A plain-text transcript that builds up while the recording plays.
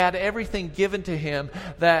had everything given to him,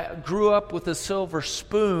 that grew up with a silver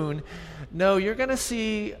spoon. No, you're going to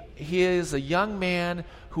see he is a young man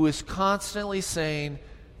who is constantly saying,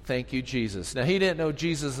 "Thank you, Jesus." Now, he didn't know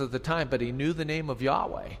Jesus at the time, but he knew the name of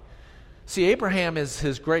Yahweh. See, Abraham is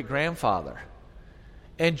his great-grandfather.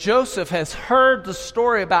 And Joseph has heard the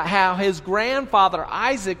story about how his grandfather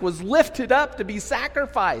Isaac was lifted up to be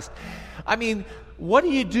sacrificed. I mean, what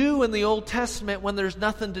do you do in the Old Testament when there's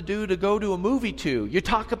nothing to do to go to a movie to? You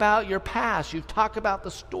talk about your past, you talk about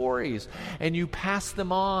the stories, and you pass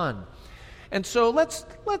them on. And so let's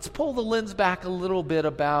pull the lens back a little bit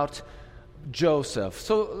about Joseph.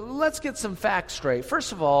 So let's get some facts straight.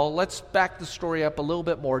 First of all, let's back the story up a little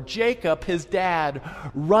bit more. Jacob, his dad,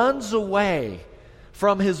 runs away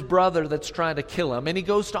from his brother that's trying to kill him, and he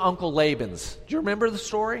goes to Uncle Laban's. Do you remember the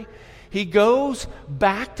story? He goes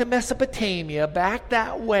back to Mesopotamia, back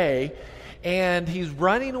that way, and he's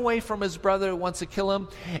running away from his brother who wants to kill him,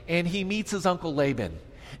 and he meets his Uncle Laban.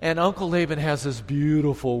 And Uncle Laban has this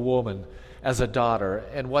beautiful woman as a daughter.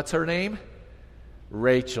 And what's her name?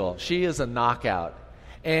 Rachel. She is a knockout.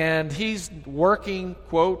 And he's working,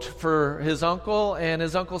 quote, for his uncle, and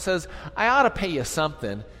his uncle says, "I ought to pay you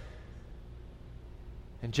something."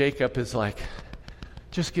 And Jacob is like,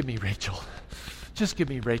 "Just give me Rachel. Just give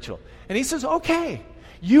me Rachel." And he says, "Okay,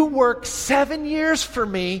 you work 7 years for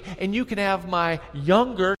me, and you can have my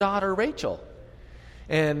younger daughter, Rachel."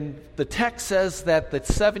 And the text says that the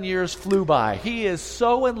 7 years flew by. He is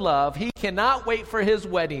so in love. He cannot wait for his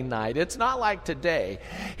wedding night. It's not like today.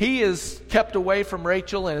 He is kept away from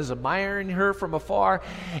Rachel and is admiring her from afar.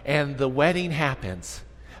 And the wedding happens.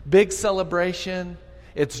 Big celebration.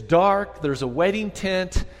 It's dark. There's a wedding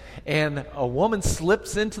tent. And a woman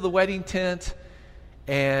slips into the wedding tent.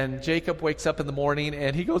 And Jacob wakes up in the morning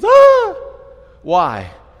and he goes, "Ah!"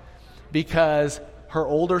 Why? Because her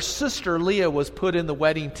older sister Leah was put in the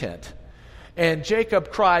wedding tent. And Jacob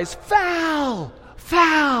cries, "Foul!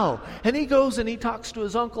 Foul!" And he goes and he talks to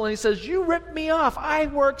his uncle and he says, "You ripped me off. I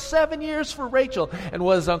worked 7 years for Rachel." And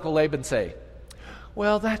what does Uncle Laban say?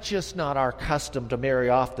 "Well, that's just not our custom to marry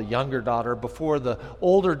off the younger daughter before the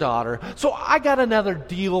older daughter. So I got another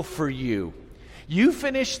deal for you. You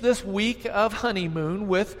finish this week of honeymoon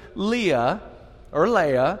with Leah,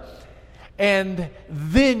 and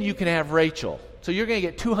then you can have Rachel. So you're going to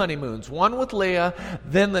get 2 honeymoons, one with Leah,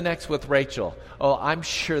 then the next with Rachel." Oh, I'm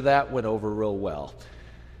sure that went over real well.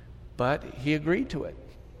 But he agreed to it.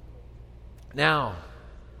 Now,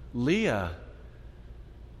 Leah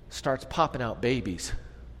starts popping out babies.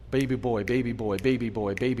 Baby boy, baby boy, baby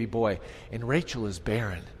boy, baby boy. And Rachel is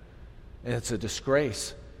barren. And it's a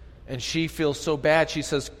disgrace. And she feels so bad, she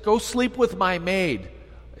says, "Go sleep with my maid."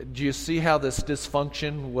 Do you see how this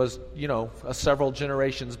dysfunction was, several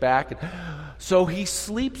generations back? So he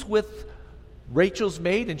sleeps with Rachel's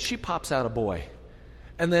maid, and she pops out a boy.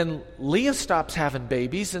 And then Leah stops having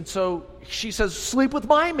babies, and so she says, "Sleep with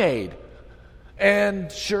my maid."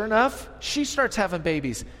 And sure enough, she starts having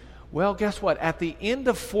babies. Well, guess what? At the end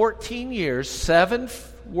of 14 years, 7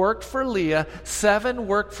 worked for Leah, 7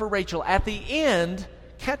 worked for Rachel. At the end,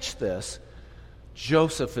 catch this,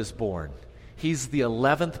 Joseph is born. He's the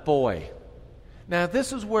 11th boy. Now,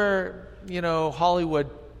 this is where, Hollywood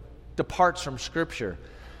departs from Scripture.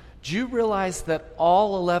 Do you realize that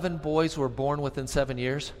all 11 boys were born within 7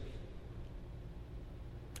 years?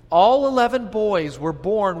 All 11 boys were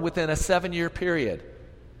born within a 7-year period.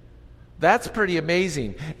 That's pretty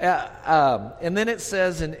amazing. And then it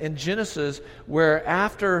says in Genesis, where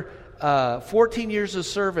after 14 years of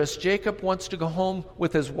service, Jacob wants to go home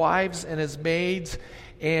with his wives and his maids,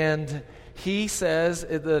 and he says,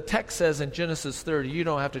 the text says in Genesis 30, you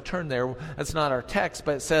don't have to turn there, that's not our text,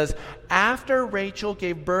 but it says, after Rachel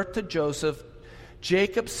gave birth to Joseph,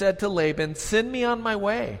 Jacob said to Laban, "Send me on my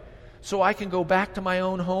way, so I can go back to my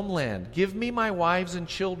own homeland. Give me my wives and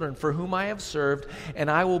children for whom I have served, and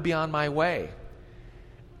I will be on my way."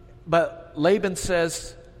 But Laban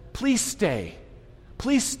says, please stay,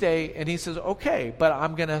 and he says, "Okay, but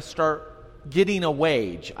I'm going to start getting a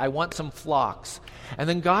wage. I want some flocks." And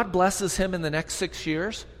then God blesses him in the next 6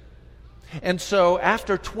 years. And so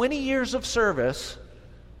after 20 years of service,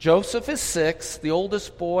 Joseph is 6, the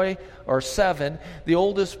oldest boy, or 7, the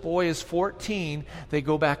oldest boy is 14, they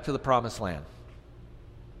go back to the promised land.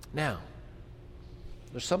 Now,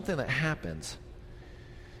 there's something that happens.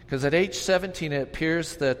 Because at age 17, it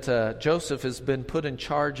appears that Joseph has been put in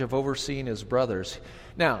charge of overseeing his brothers.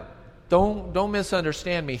 Now, don't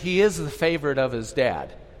misunderstand me. He is the favorite of his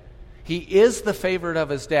dad. He is the favorite of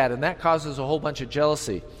his dad, and that causes a whole bunch of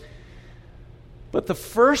jealousy. But the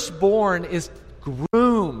firstborn is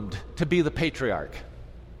groomed to be the patriarch.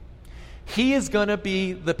 He is going to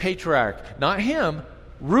be the patriarch. Not him,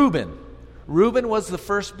 Reuben. Reuben was the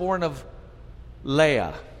firstborn of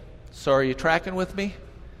Leah. So are you tracking with me?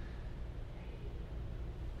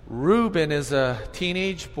 Reuben is a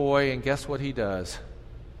teenage boy, and guess what he does?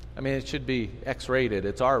 I mean, it should be X-rated.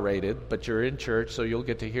 It's R-rated, but you're in church, so you'll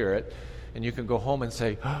get to hear it. And you can go home and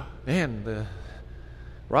say, oh, man,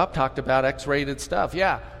 Rob talked about X-rated stuff.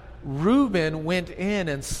 Yeah, Reuben went in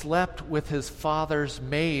and slept with his father's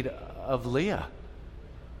maid of Leah.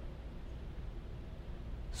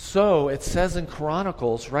 So it says in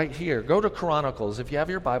Chronicles right here. Go to Chronicles. If you have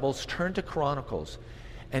your Bibles, turn to Chronicles.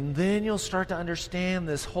 And then you'll start to understand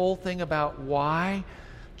this whole thing about why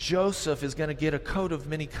Joseph is going to get a coat of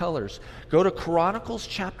many colors. Go to Chronicles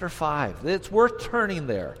chapter 5. It's worth turning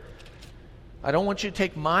there. I don't want you to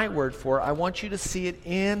take my word for it. I want you to see it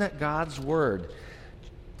in God's Word.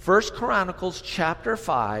 1 Chronicles chapter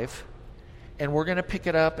 5, and we're going to pick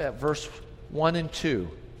it up at verse 1 and 2.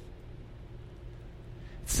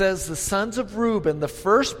 It says, the sons of Reuben, the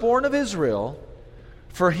firstborn of Israel,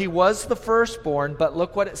 for he was the firstborn, but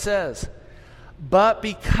look what it says. But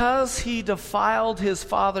because he defiled his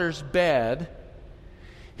father's bed,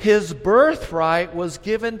 his birthright was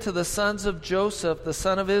given to the sons of Joseph, the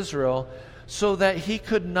son of Israel, so that he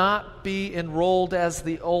could not be enrolled as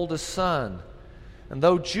the oldest son. And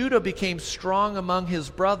though Judah became strong among his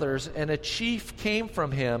brothers, and a chief came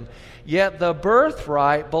from him, yet the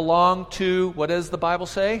birthright belonged to, what does the Bible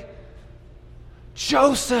say?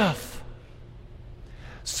 Joseph.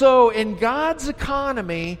 So in God's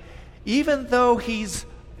economy, even though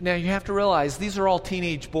now you have to realize these are all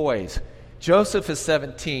teenage boys. Joseph is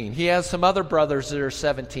 17. He has some other brothers that are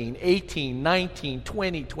 17, 18, 19,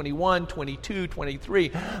 20, 21, 22,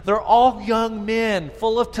 23. They're all young men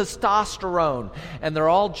full of testosterone. And they're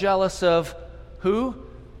all jealous of who?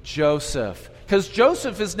 Joseph. Because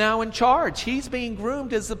Joseph is now in charge. He's being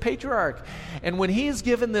groomed as the patriarch. And when he is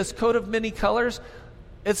given this coat of many colors,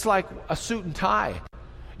 it's like a suit and tie.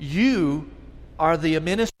 You are the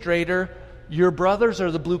administrator. Your brothers are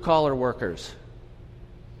the blue-collar workers.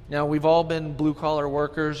 Now, we've all been blue-collar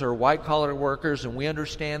workers or white-collar workers, and we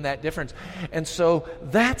understand that difference. And so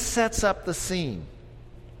that sets up the scene.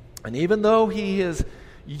 And even though he is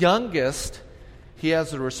youngest, he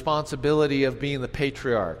has the responsibility of being the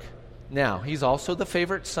patriarch. Now, he's also the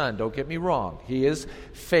favorite son, don't get me wrong. He is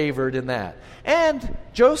favored in that. And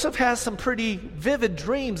Joseph has some pretty vivid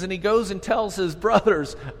dreams, and he goes and tells his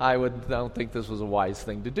brothers, I don't think this was a wise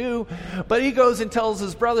thing to do, but he goes and tells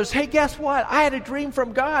his brothers, hey, guess what? I had a dream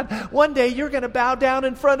from God. One day you're going to bow down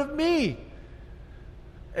in front of me.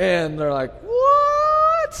 And they're like,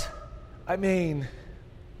 what? I mean,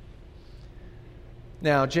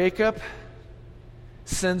 now Jacob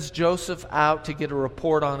sends Joseph out to get a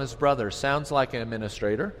report on his brother. Sounds like an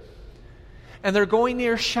administrator. And they're going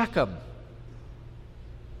near Shechem.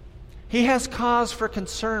 He has cause for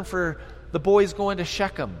concern for the boys going to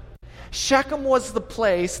Shechem. Shechem was the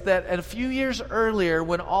place that a few years earlier,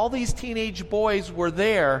 when all these teenage boys were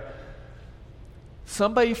there,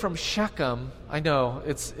 somebody from Shechem, I know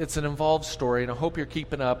it's an involved story, and I hope you're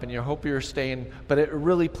keeping up and I hope you're staying, but it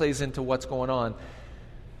really plays into what's going on.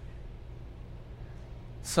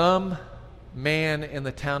 Some man in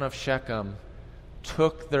the town of Shechem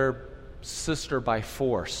took their sister by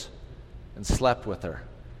force and slept with her.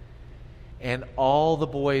 And all the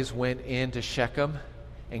boys went into Shechem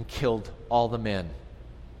and killed all the men.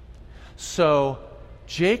 So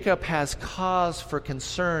Jacob has cause for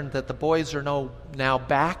concern that the boys are now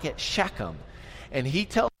back at Shechem. And he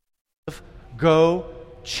tells Joseph, go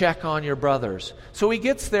check on your brothers. So he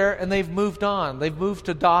gets there, and they've moved on. They've moved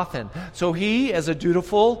to Dothan. So he, as a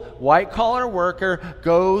dutiful white-collar worker,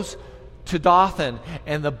 goes to Dothan.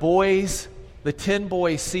 And the boys, the 10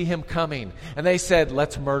 boys, see him coming. And they said,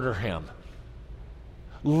 let's murder him.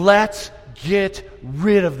 Let's get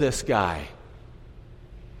rid of this guy.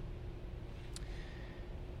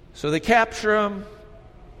 So they capture him.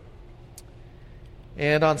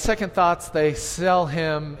 And on second thoughts, they sell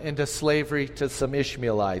him into slavery to some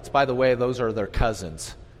Ishmaelites. By the way, those are their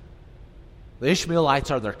cousins. The Ishmaelites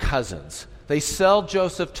are their cousins. They sell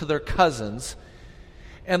Joseph to their cousins.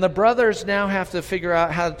 And the brothers now have to figure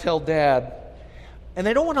out how to tell Dad. And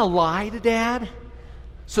they don't want to lie to Dad.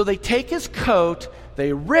 So they take his coat,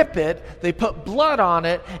 they rip it, they put blood on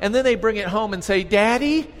it, and then they bring it home and say,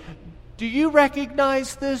 Daddy, do you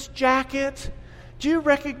recognize this jacket? Do you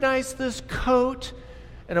recognize this coat?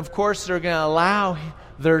 And of course, they're going to allow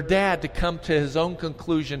their dad to come to his own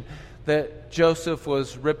conclusion that Joseph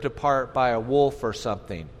was ripped apart by a wolf or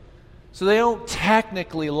something. So they don't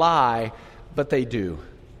technically lie, but they do.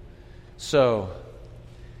 So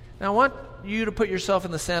Now I want you to put yourself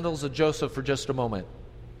in the sandals of Joseph for just a moment.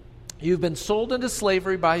 You've been sold into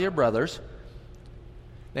slavery by your brothers.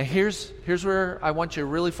 Now here's where I want you to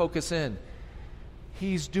really focus in.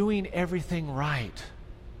 He's doing everything right.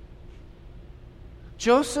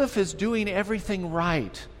 Joseph is doing everything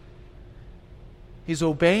right. He's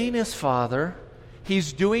obeying his father.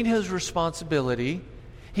 He's doing his responsibility.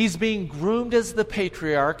 He's being groomed as the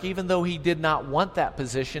patriarch, even though he did not want that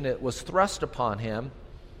position. It was thrust upon him.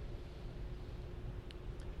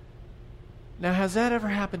 Now, has that ever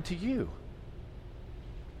happened to you?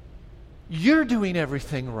 You're doing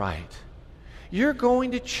everything right. You're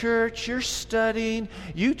going to church, you're studying,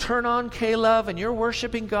 you turn on K-Love and you're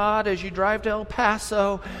worshiping God as you drive to El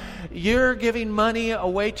Paso. You're giving money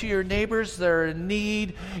away to your neighbors that are in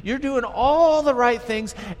need. You're doing all the right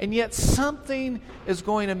things, and yet something is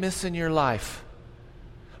going amiss in your life.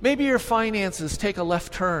 Maybe your finances take a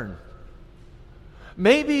left turn.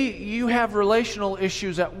 Maybe you have relational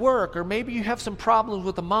issues at work, or maybe you have some problems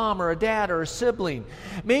with a mom or a dad or a sibling.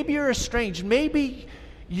 Maybe you're estranged. Maybe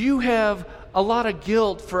you have a lot of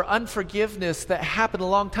guilt for unforgiveness that happened a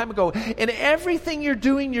long time ago. And everything you're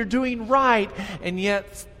doing right, and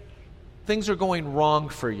yet things are going wrong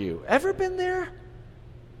for you. Ever been there?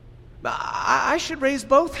 I should raise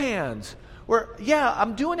both hands. Where, yeah,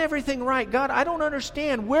 I'm doing everything right. God, I don't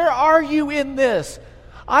understand. Where are you in this?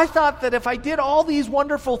 I thought that if I did all these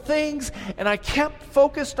wonderful things and I kept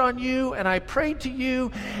focused on you and I prayed to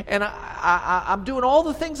you and I'm doing all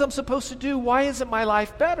the things I'm supposed to do, why isn't my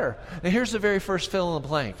life better? Now here's the very first fill in the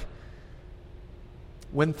blank.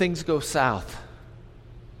 When things go south.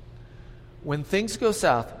 When things go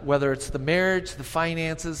south, whether it's the marriage, the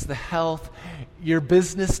finances, the health, your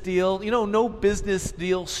business deal. You know, no business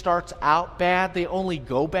deal starts out bad. They only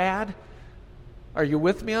go bad. Are you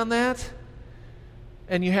with me on that?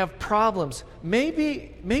 And you have problems.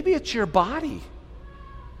 Maybe it's your body.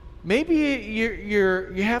 Maybe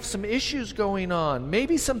you have some issues going on.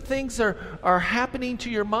 Maybe some things are happening to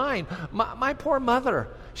your mind. My poor mother,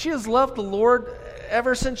 she has loved the Lord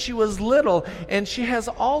ever since she was little, and she has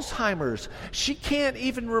Alzheimer's. She can't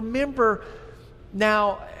even remember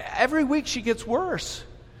now. Every week she gets worse.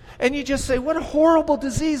 And you just say, what a horrible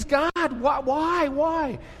disease. God,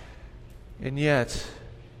 why? And yet,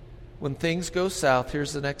 when things go south,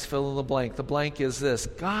 here's the next fill in the blank. The blank is this: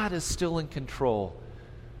 God is still in control.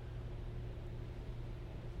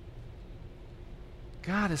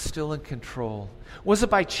 God is still in control. Was it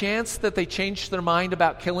by chance that they changed their mind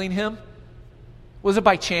about killing him? Was it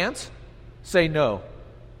by chance? Say no.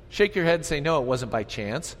 Shake your head and say no, it wasn't by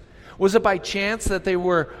chance. Was it by chance that they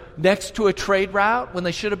were next to a trade route when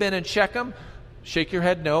they should have been in Shechem? Shake your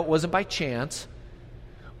head, no, it wasn't by chance.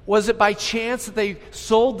 Was it by chance that they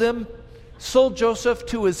sold Joseph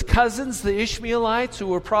to his cousins, the Ishmaelites, who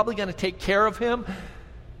were probably going to take care of him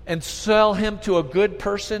and sell him to a good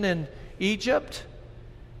person in Egypt?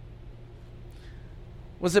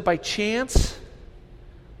 Was it by chance?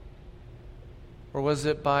 Or was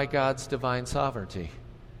it by God's divine sovereignty?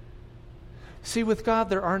 See, with God,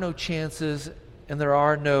 there are no chances and there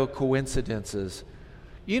are no coincidences.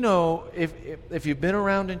 You know, if you've been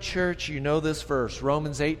around in church, you know this verse,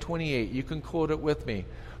 Romans 8:28. You can quote it with me.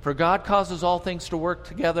 For God causes all things to work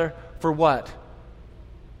together for what?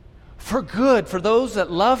 For good, for those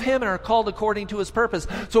that love him and are called according to his purpose.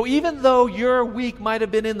 So even though your week might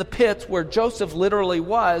have been in the pits where Joseph literally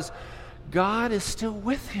was, God is still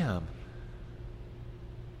with him.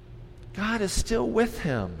 God is still with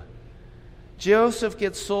him. Joseph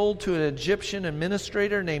gets sold to an Egyptian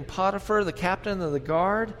administrator named Potiphar, the captain of the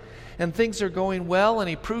guard, and things are going well, and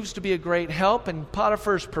he proves to be a great help, and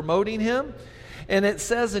Potiphar's promoting him. And it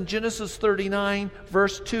says in Genesis 39,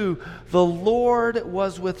 verse 2, the Lord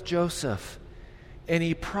was with Joseph, and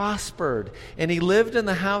he prospered, and he lived in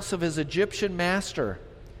the house of his Egyptian master.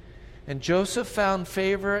 And Joseph found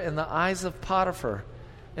favor in the eyes of Potiphar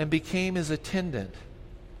and became his attendant.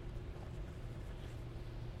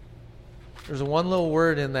 There's one little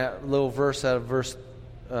word in that little verse out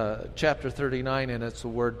of chapter 39, and it's the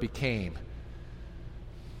word became.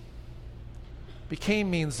 Became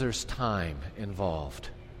means there's time involved.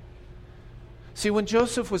 See, when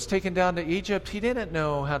Joseph was taken down to Egypt, he didn't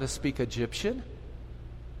know how to speak Egyptian.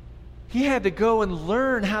 He had to go and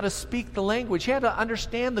learn how to speak the language. He had to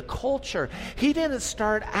understand the culture. He didn't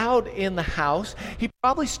start out in the house. He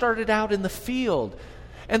probably started out in the field.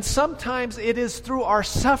 And sometimes it is through our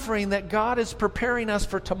suffering that God is preparing us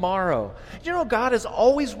for tomorrow. You know, God is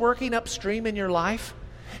always working upstream in your life.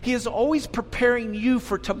 He is always preparing you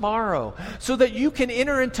for tomorrow so that you can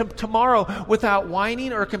enter into tomorrow without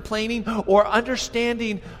whining or complaining or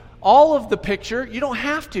understanding all of the picture. You don't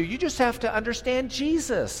have to. You just have to understand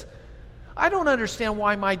Jesus. I don't understand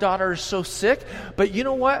why my daughter is so sick, but you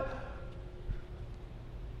know what?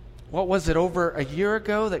 What was it, over a year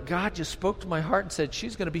ago that God just spoke to my heart and said,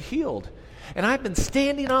 she's going to be healed. And I've been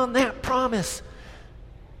standing on that promise.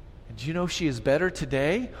 And do you know she is better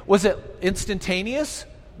today? Was it instantaneous?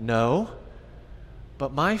 No.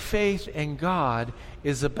 But my faith in God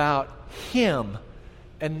is about Him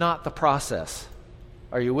and not the process.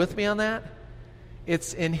 Are you with me on that?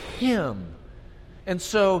 It's in Him. And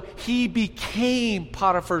so He became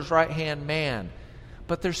Potiphar's right-hand man.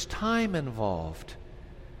 But there's time involved.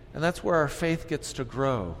 And that's where our faith gets to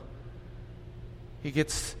grow.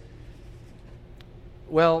 Things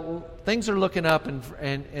are looking up,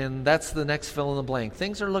 and that's the next fill in the blank.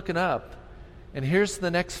 Things are looking up. And here's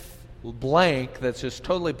the next blank that's just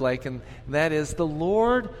totally blank, and that is the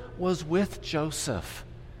Lord was with Joseph.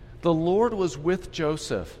 The Lord was with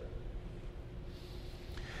Joseph.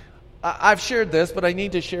 I've shared this, but I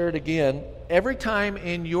need to share it again. Every time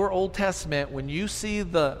in your Old Testament, when you see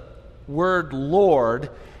the word Lord,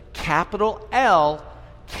 capital L,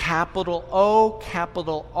 capital O,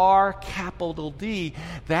 capital R, capital D,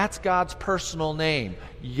 that's God's personal name,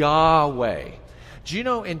 Yahweh. Do you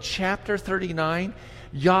know in chapter 39,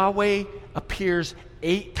 Yahweh appears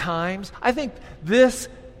 8 times? I think this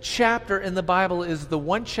chapter in the Bible is the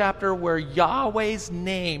one chapter where Yahweh's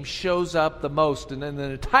name shows up the most in the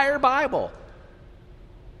entire Bible.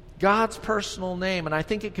 God's personal name, and I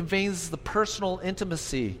think it conveys the personal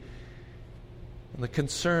intimacy and the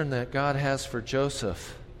concern that God has for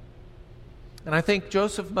Joseph. And I think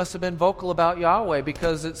Joseph must have been vocal about Yahweh,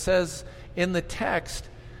 because it says in the text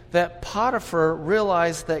that Potiphar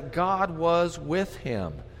realized that God was with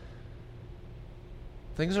him.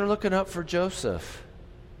 Things are looking up for Joseph.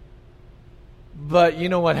 But you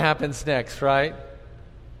know what happens next, right?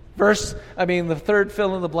 The third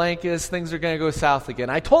fill in the blank is things are going to go south again.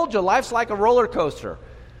 I told you, life's like a roller coaster.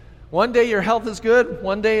 One day your health is good,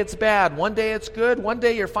 one day it's bad. One day it's good, one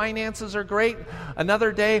day your finances are great.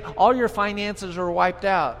 Another day, all your finances are wiped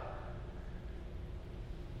out.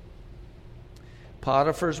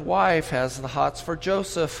 Potiphar's wife has the hots for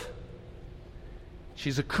Joseph.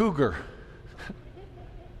 She's a cougar.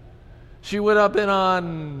 She would have been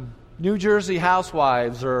on New Jersey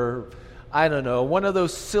Housewives or, I don't know, one of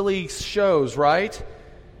those silly shows, right?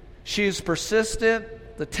 She's persistent.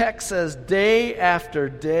 The text says day after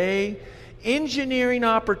day, engineering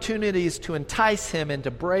opportunities to entice him and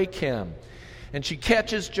to break him. And she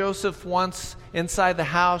catches Joseph once inside the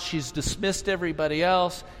house. She's dismissed everybody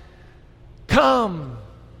else. Come,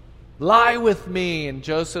 lie with me. And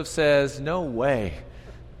Joseph says, no way.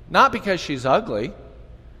 Not because she's ugly.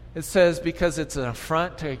 It says because it's an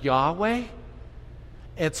affront to Yahweh.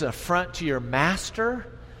 It's an affront to your master.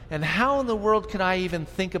 And how in the world can I even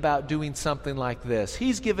think about doing something like this?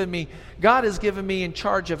 God has given me in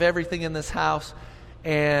charge of everything in this house,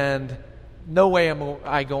 and no way am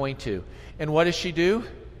I going to. And what does she do?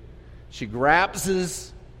 She grabs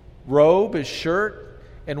his robe, his shirt,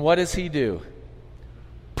 and what does he do?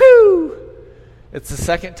 Pooh! It's the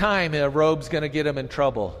second time a robe's going to get him in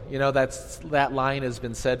trouble. You know, that line has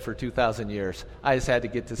been said for 2,000 years. I just had to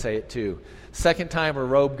get to say it too. Second time a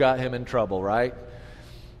robe got him in trouble, right?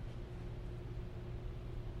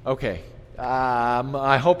 Okay.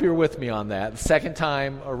 I hope you're with me on that. The second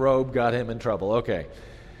time a robe got him in trouble. Okay.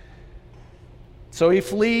 So he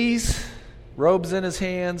flees, robe's in his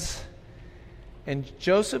hands, and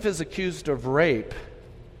Joseph is accused of rape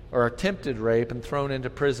or attempted rape and thrown into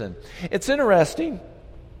prison. It's interesting.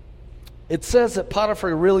 It says that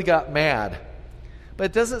Potiphar really got mad, but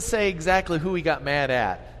it doesn't say exactly who he got mad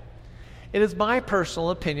at. It is my personal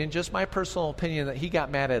opinion, just my personal opinion, that he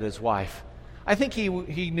got mad at his wife. I think he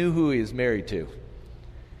knew who he was married to.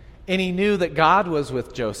 And he knew that God was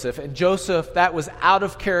with Joseph, and Joseph, that was out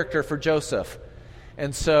of character for Joseph.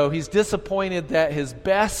 And so he's disappointed that his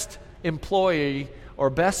best employee or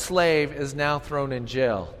best slave is now thrown in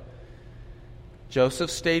jail.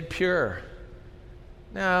 Joseph stayed pure.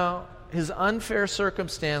 Now, his unfair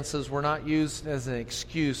circumstances were not used as an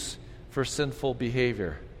excuse for sinful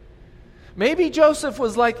behavior. Maybe Joseph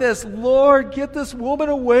was like this: Lord, get this woman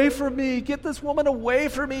away from me. Get this woman away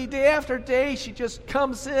from me. Day after day, she just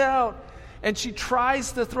comes out and she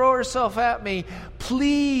tries to throw herself at me.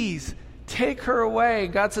 Please take her away.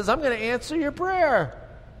 And God says, I'm going to answer your prayer.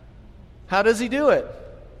 How does he do it?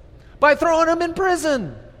 By throwing him in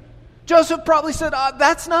prison. Joseph probably said,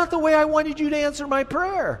 that's not the way I wanted you to answer my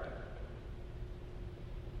prayer.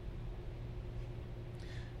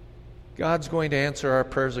 God's going to answer our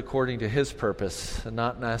prayers according to his purpose and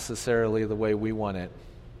not necessarily the way we want it.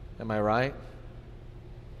 Am I right?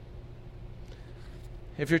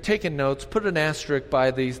 If you're taking notes, put an asterisk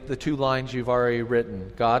by the two lines you've already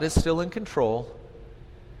written. God is still in control,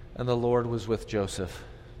 and the Lord was with Joseph.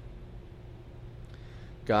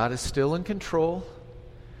 God is still in control,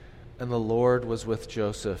 and the Lord was with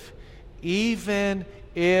Joseph. Even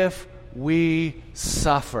if we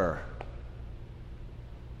suffer,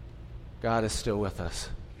 God is still with us.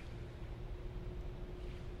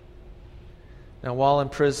 Now, while in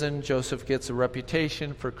prison, Joseph gets a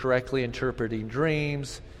reputation for correctly interpreting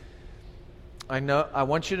dreams. I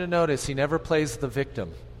want you to notice he never plays the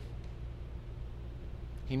victim.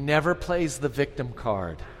 He never plays the victim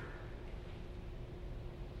card.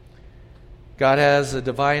 God has a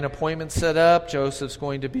divine appointment set up. Joseph's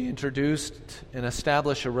going to be introduced and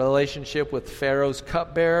establish a relationship with Pharaoh's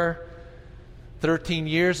cupbearer. 13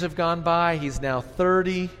 years have gone by. He's now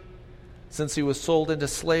 30 since he was sold into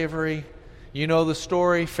slavery. You know the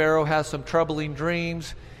story. Pharaoh has some troubling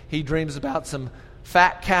dreams. He dreams about some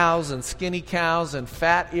fat cows and skinny cows and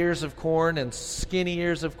fat ears of corn and skinny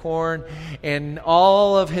ears of corn. And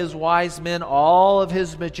all of his wise men, all of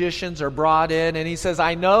his magicians are brought in. And he says,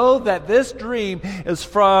 I know that this dream is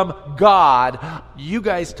from God. You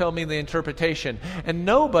guys tell me the interpretation. And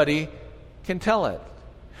nobody can tell it.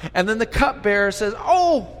 And then the cupbearer says,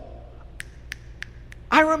 oh,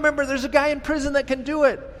 I remember there's a guy in prison that can do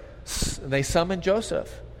it. And they summon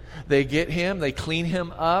Joseph. They get him, they clean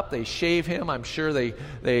him up, they shave him. I'm sure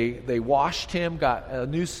they washed him, got a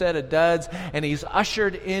new set of duds, and he's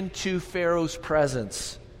ushered into Pharaoh's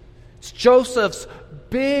presence. It's Joseph's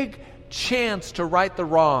big chance to right the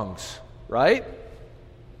wrongs, right?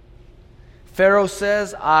 Pharaoh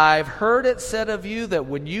says, I've heard it said of you that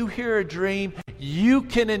when you hear a dream, you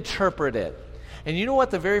can interpret it. And you know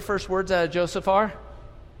what the very first words out of Joseph are?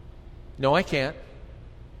 No, I can't.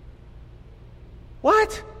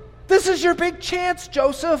 What? This is your big chance,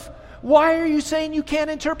 Joseph. Why are you saying you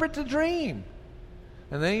can't interpret the dream?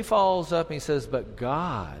 And then he follows up and he says, but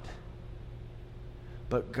God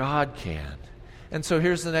can. And so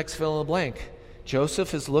here's the next fill in the blank.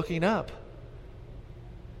 Joseph is looking up.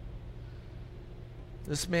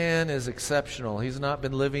 This man is exceptional. He's not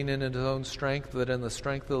been living in his own strength, but in the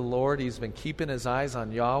strength of the Lord. He's been keeping his eyes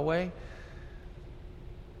on Yahweh.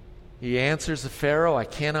 He answers the Pharaoh, I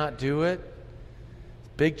cannot do it.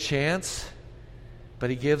 Big chance,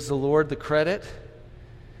 but he gives the Lord the credit.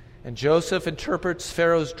 And Joseph interprets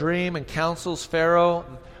Pharaoh's dream and counsels Pharaoh.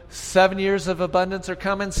 7 years of abundance are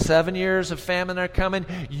coming. 7 years of famine are coming.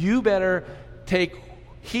 You better take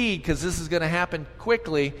heed because this is going to happen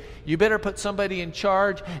quickly. You better put somebody in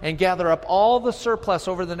charge and gather up all the surplus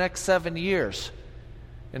over the next 7 years.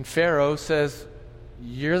 And Pharaoh says,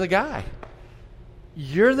 you're the guy.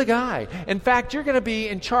 You're the guy. In fact, you're going to be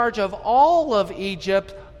in charge of all of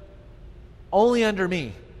Egypt only under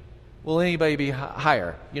me. Will anybody be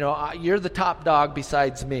higher? You're the top dog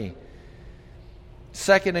besides me.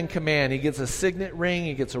 Second in command. He gets a signet ring.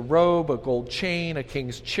 He gets a robe, a gold chain, a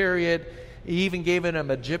king's chariot. He even gave him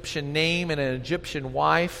an Egyptian name and an Egyptian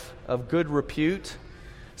wife of good repute.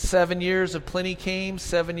 7 years of plenty came.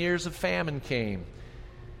 7 years of famine came.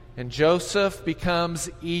 And Joseph becomes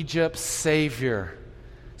Egypt's savior.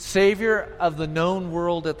 Savior of the known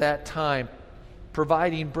world at that time,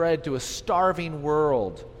 providing bread to a starving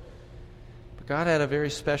world. But God had a very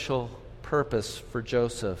special purpose for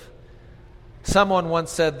Joseph. Someone once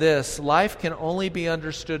said this, life can only be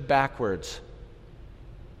understood backwards.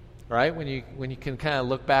 Right? When you can kind of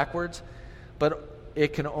look backwards, but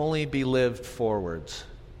it can only be lived forwards.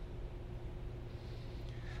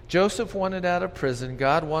 Joseph wanted out of prison.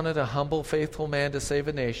 God wanted a humble, faithful man to save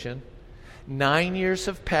a nation. 9 years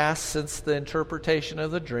have passed since the interpretation of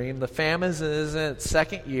the dream. The famine is in its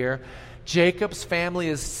second year. Jacob's family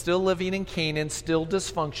is still living in Canaan, still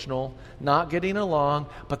dysfunctional, not getting along,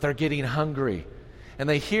 but they're getting hungry. And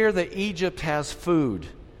they hear that Egypt has food.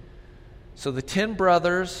 So the 10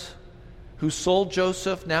 brothers who sold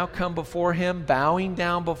Joseph now come before him, bowing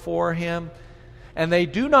down before him. And they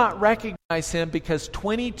do not recognize him because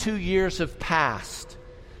 22 years have passed.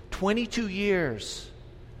 22 years.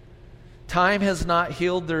 Time has not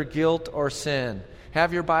healed their guilt or sin.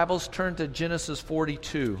 Have your Bibles turned to Genesis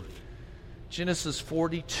 42. Genesis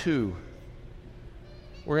 42.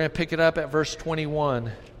 We're going to pick it up at verse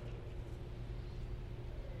 21.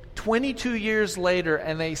 22 years later,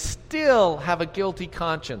 and they still have a guilty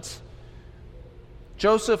conscience.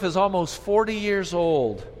 Joseph is almost 40 years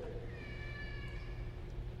old.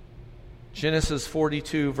 Genesis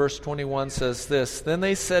 42, verse 21 says this, Then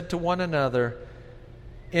they said to one another,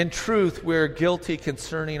 In truth, we are guilty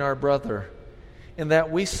concerning our brother, in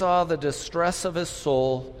that we saw the distress of his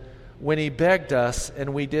soul when he begged us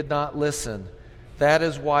and we did not listen. That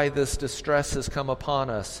is why this distress has come upon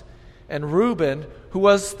us. And Reuben, who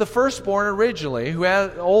was the firstborn originally, who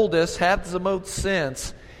had oldest, had the most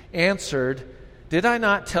sense, answered, Did I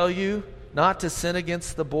not tell you not to sin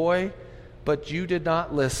against the boy? But you did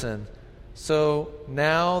not listen. So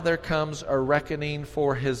now there comes a reckoning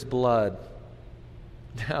for his blood.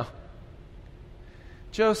 Now,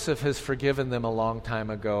 Joseph has forgiven them a long time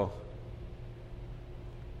ago.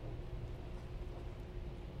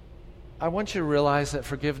 I want you to realize that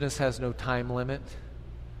forgiveness has no time limit.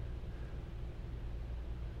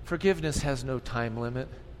 Forgiveness has no time limit.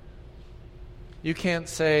 You can't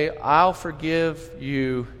say, I'll forgive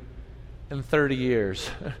you in 30 years.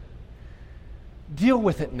 Deal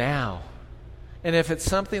with it now. And if it's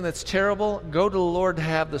something that's terrible, go to the Lord to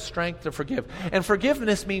have the strength to forgive. And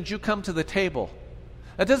forgiveness means you come to the table.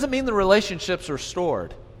 That doesn't mean the relationship's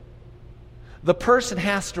restored. The person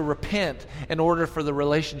has to repent in order for the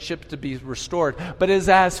relationship to be restored. But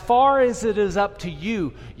as far as it is up to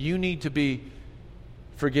you, you need to be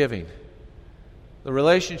forgiving. The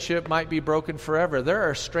relationship might be broken forever. There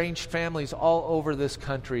are estranged families all over this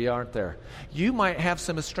country, aren't there? You might have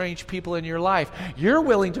some estranged people in your life. You're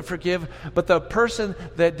willing to forgive, but the person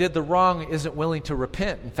that did the wrong isn't willing to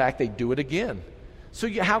repent. In fact, they do it again. So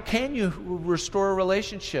how can you restore a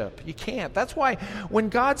relationship? You can't. That's why when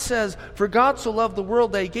God says, For God so loved the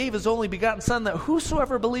world that he gave his only begotten Son, that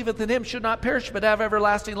whosoever believeth in him should not perish but have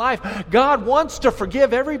everlasting life. God wants to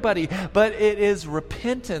forgive everybody, but it is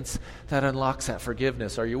repentance that unlocks that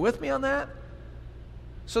forgiveness. Are you with me on that?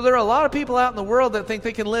 So there are a lot of people out in the world that think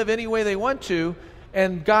they can live any way they want to,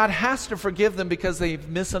 and God has to forgive them because they've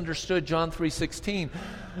misunderstood John 3:16.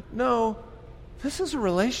 No. This is a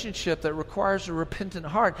relationship that requires a repentant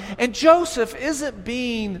heart. And Joseph isn't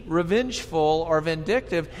being revengeful or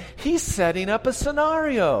vindictive. He's setting up a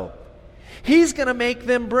scenario. He's going to make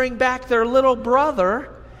them bring back their little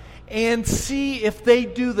brother and see if they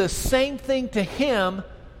do the same thing to him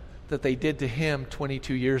that they did to him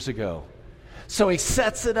 22 years ago. So he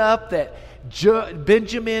sets it up that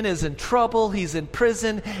Benjamin is in trouble, he's in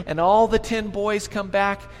prison, and all the 10 boys come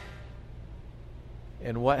back.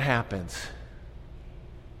 And what happens?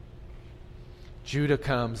 Judah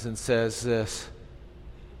comes and says this,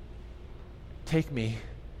 Take me,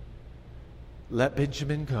 let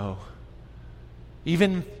Benjamin go.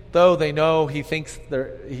 Even though they know he thinks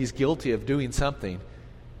he's guilty of doing something.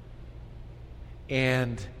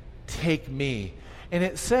 And take me. And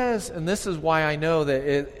it says, and this is why I know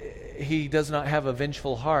that he does not have a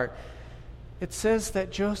vengeful heart. It says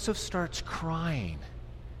that Joseph starts crying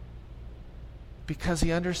because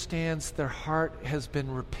he understands their heart has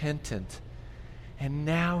been repentant. And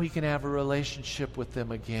now he can have a relationship with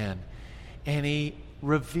them again. And he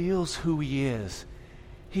reveals who he is.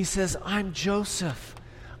 He says, I'm Joseph.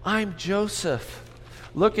 I'm Joseph.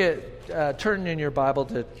 Look at, turn in your Bible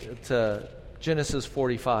to Genesis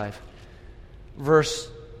 45.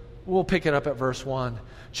 We'll pick it up at verse 1.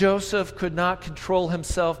 Joseph could not control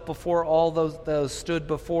himself before all those stood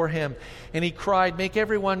before him. And he cried, Make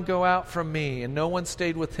everyone go out from me. And no one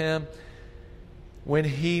stayed with him when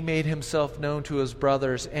he made himself known to his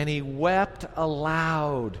brothers, and he wept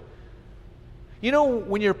aloud. You know,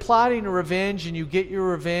 when you're plotting a revenge and you get your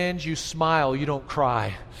revenge, you smile, you don't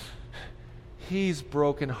cry. He's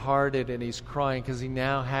brokenhearted and he's crying because he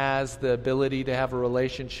now has the ability to have a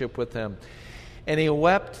relationship with him. And he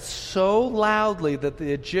wept so loudly that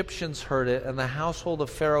the Egyptians heard it and the household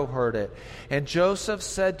of Pharaoh heard it. And Joseph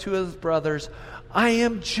said to his brothers, I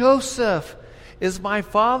am Joseph. Is my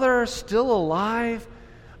father still alive?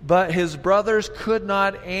 But his brothers could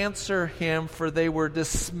not answer him, for they were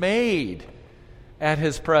dismayed at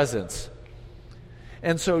his presence.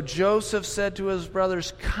 And so Joseph said to his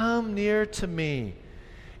brothers, Come near to me.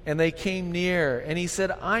 And they came near. And he said,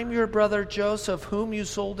 I'm your brother Joseph, whom you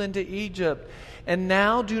sold into Egypt. And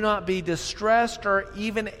now do not be distressed or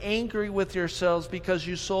even angry with yourselves because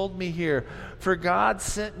you sold me here. For God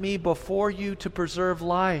sent me before you to preserve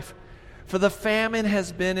life. For the famine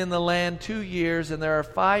has been in the land 2 years, and there are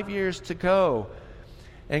 5 years to go.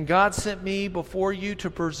 And God sent me before you to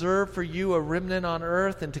preserve for you a remnant on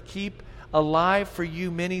earth and to keep alive for you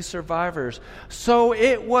many survivors. So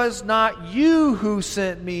it was not you who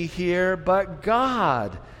sent me here, but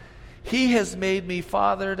God. He has made me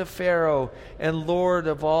father to Pharaoh and lord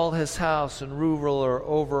of all his house and ruler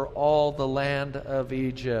over all the land of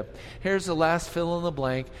Egypt. Here's the last fill in the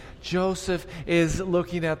blank. Joseph is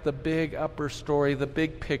looking at the big upper story, the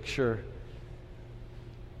big picture.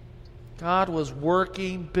 God was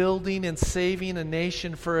working, building, and saving a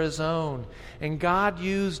nation for His own. And God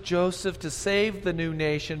used Joseph to save the new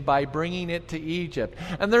nation by bringing it to Egypt.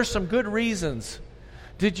 And there's some good reasons.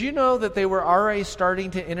 Did you know that they were already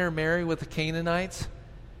starting to intermarry with the Canaanites?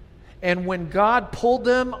 And when God pulled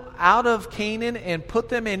them out of Canaan and put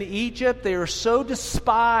them in Egypt, they were so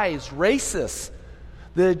despised, racist.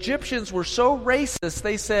 The Egyptians were so racist,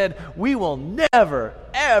 they said, "We will never,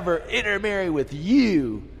 ever intermarry with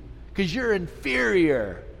you because you're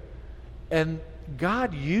inferior." And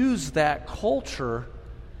God used that culture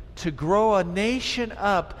to grow a nation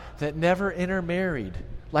up that never intermarried,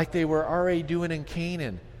 like they were already doing in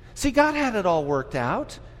Canaan. See, God had it all worked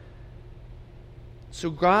out. So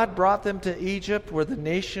God brought them to Egypt where the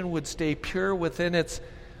nation would stay pure within its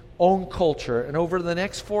own culture. And over the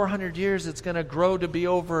next 400 years, it's going to grow to be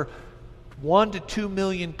over 1 to 2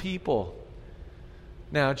 million people.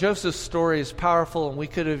 Now, Joseph's story is powerful, and we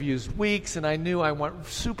could have used weeks, and I knew I went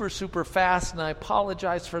super, super fast, and I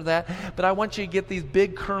apologize for that. But I want you to get these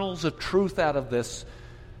big kernels of truth out of this.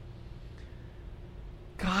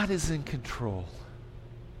 God is in control.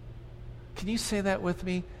 Can you say that with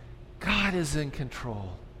me? God is in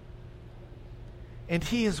control. And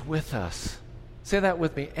He is with us. Say that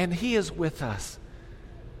with me. And He is with us.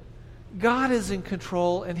 God is in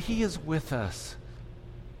control, and He is with us.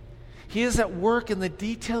 He is at work in the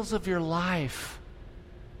details of your life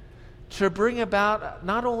to bring about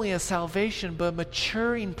not only a salvation, but a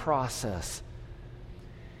maturing process.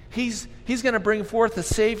 He's going to bring forth a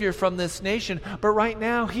Savior from this nation, but right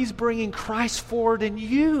now He's bringing Christ forward in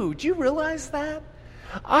you. Do you realize that?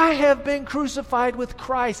 I have been crucified with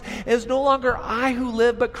Christ. It is no longer I who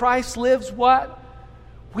live, but Christ lives what?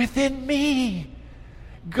 Within me.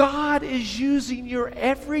 God is using your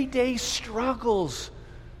everyday struggles.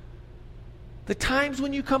 The times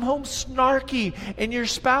when you come home snarky and your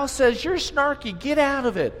spouse says, "You're snarky, get out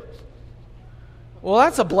of it." Well,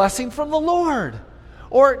 that's a blessing from the Lord.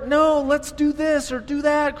 Or, "No, let's do this or do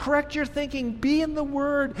that." Correct your thinking. Be in the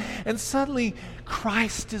Word. And suddenly,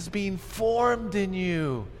 Christ is being formed in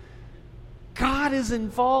you. God is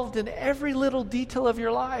involved in every little detail of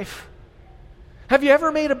your life. Have you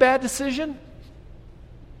ever made a bad decision?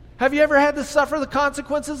 Have you ever had to suffer the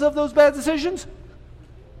consequences of those bad decisions?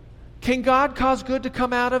 Can God cause good to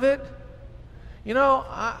come out of it? You know,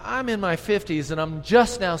 I'm in my 50s, and I'm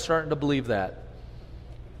just now starting to believe that.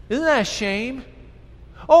 Isn't that a shame?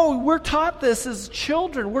 Oh, we're taught this as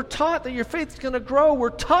children. We're taught that your faith is going to grow.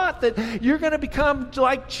 We're taught that you're going to become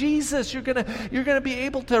like Jesus. You're going to be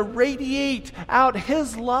able to radiate out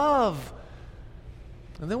His love.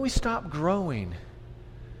 And then we stop growing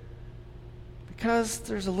because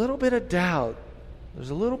there's a little bit of doubt.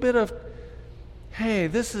 There's a little bit of, "Hey,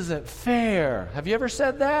 this isn't fair." Have you ever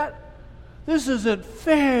said that? This isn't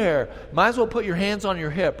fair. Might as well put your hands on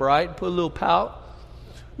your hip, right? And put a little pout.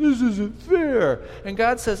 This isn't fair. And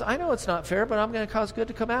God says, "I know it's not fair, but I'm going to cause good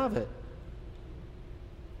to come out of it."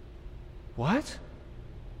 What?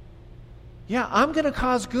 Yeah, I'm going to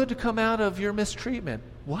cause good to come out of your mistreatment.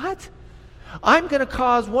 What? I'm going to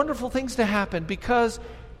cause wonderful things to happen because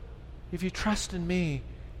if you trust in me,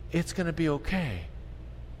 it's going to be okay.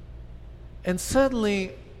 And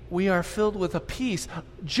suddenly, we are filled with a peace.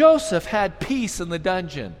 Joseph had peace in the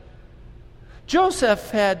dungeon. Joseph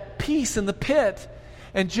had peace in the pit.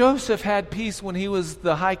 And Joseph had peace when he was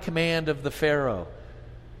the high command of the Pharaoh.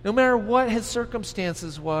 No matter what his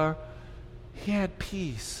circumstances were, he had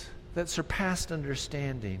peace that surpassed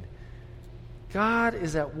understanding. God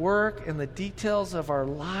is at work in the details of our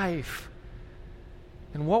life.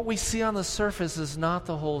 And what we see on the surface is not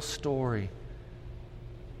the whole story.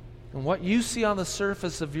 And what you see on the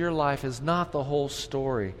surface of your life is not the whole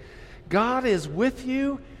story. God is with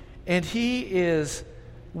you, and He is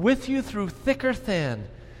with you through thick or thin.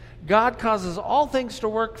 God causes all things to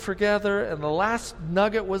work together, and the last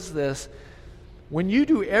nugget was this: when you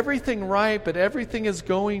do everything right, but everything is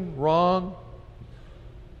going wrong,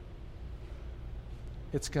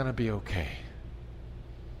 it's going to be okay.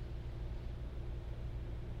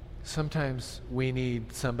 Sometimes we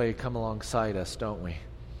need somebody to come alongside us, don't we?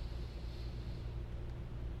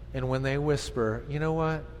 And when they whisper, "You know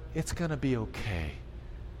what? It's going to be okay."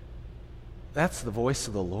 That's the voice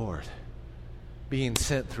of the Lord being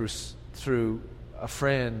sent through a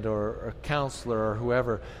friend or a counselor or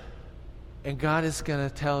whoever. And God is going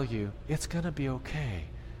to tell you, it's going to be okay.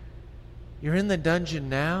 You're in the dungeon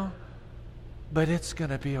now, but it's going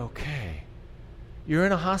to be okay. You're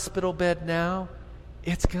in a hospital bed now,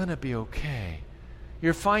 it's going to be okay.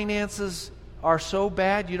 Your finances are so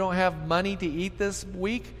bad you don't have money to eat this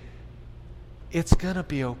week, it's going to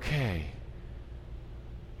be okay.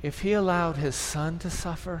 if he allowed his son to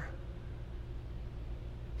suffer,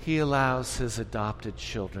 he allows his adopted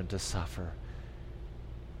children to suffer.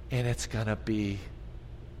 And it's going to be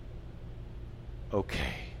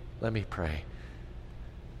okay. Let me pray.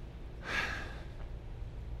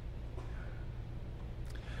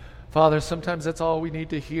 Father, sometimes that's all we need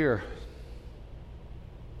to hear.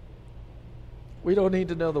 We don't need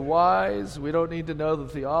to know the whys. We don't need to know the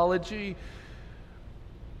theology.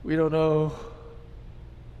 We don't know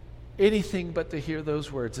anything but to hear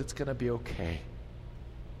those words. It's going to be okay.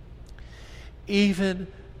 Even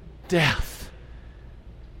death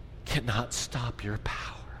cannot stop your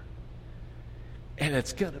power. And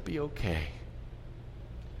it's going to be okay.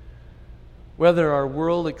 Whether our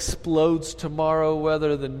world explodes tomorrow,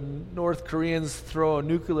 whether the North Koreans throw a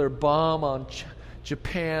nuclear bomb on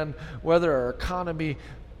Japan, whether our economy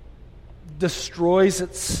destroys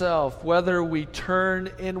itself, whether we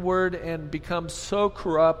turn inward and become so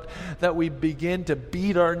corrupt that we begin to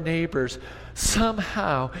beat our neighbors,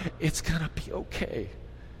 somehow it's going to be okay.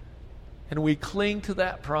 And we cling to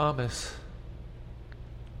that promise.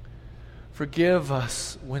 Forgive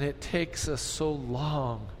us when it takes us so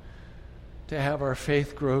long to have our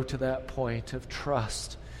faith grow to that point of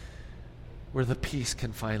trust where the peace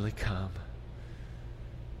can finally come.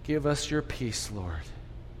 Give us your peace, Lord,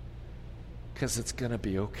 because it's going to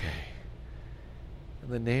be okay. In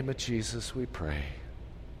the name of Jesus we pray.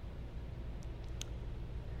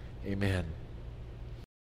 Amen.